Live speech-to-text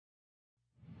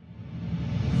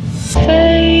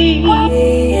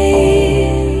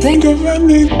of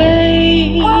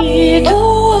anything.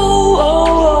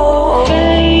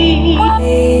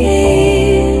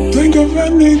 Think of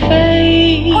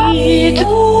anything.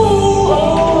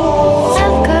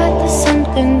 I've got the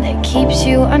something that keeps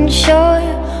you unsure,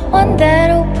 one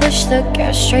that'll push the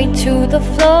girl straight to the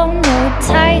floor. No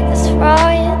tight that's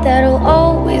right, that'll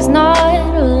always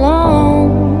nod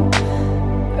along,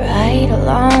 right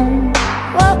along.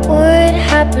 What would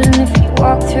happen if you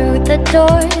walk through the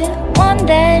door? One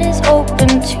that is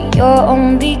open to your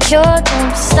only cure.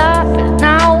 Don't stop it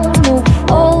now, move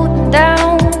forward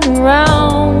down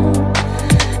around,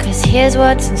 'cause here's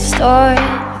what's in store.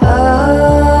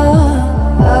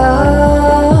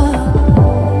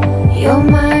 Your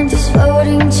mind is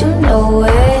floating to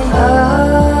nowhere.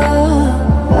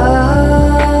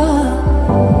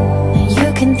 And you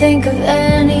can think of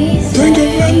anything. Think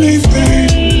of anything.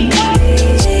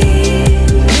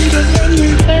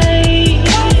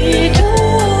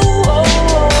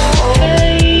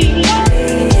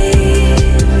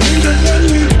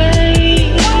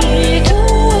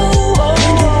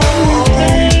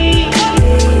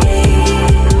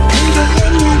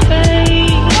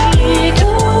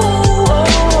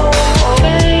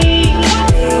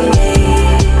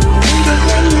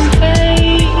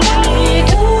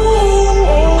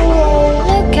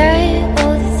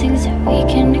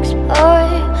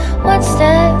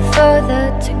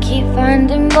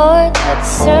 Finding more, let's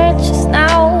search us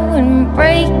now and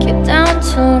break it down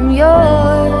till I'm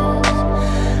yours.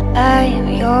 I am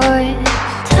yours.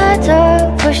 Tides are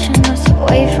pushing us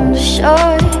away from the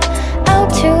shore, out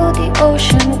to the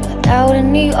ocean without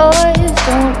any oars.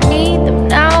 Don't need them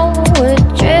now, we're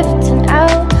drifting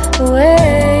out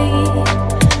away,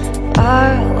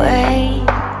 far away.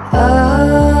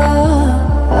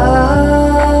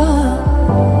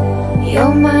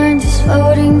 Your mind is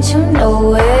floating to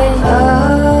nowhere.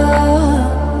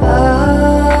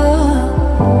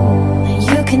 And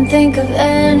you can think of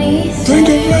anything. Think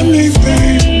of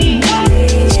anything.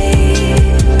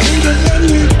 Think of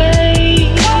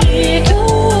anything. Think of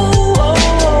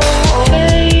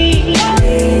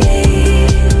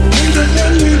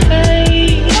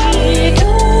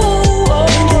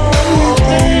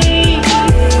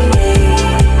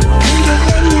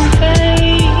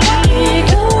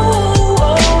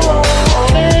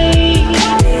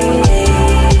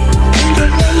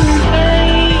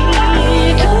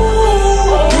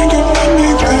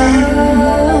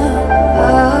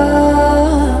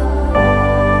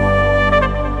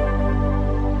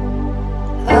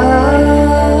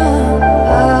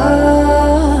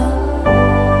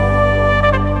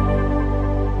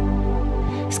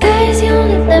Sky's the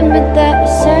only limit that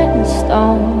is set in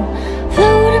stone.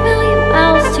 Float a million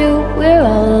miles till we're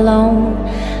all alone.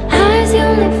 High's the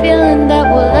only feeling that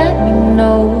will let me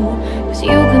know, 'cause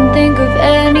you can think of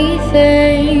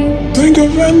anything. Think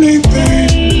of anything.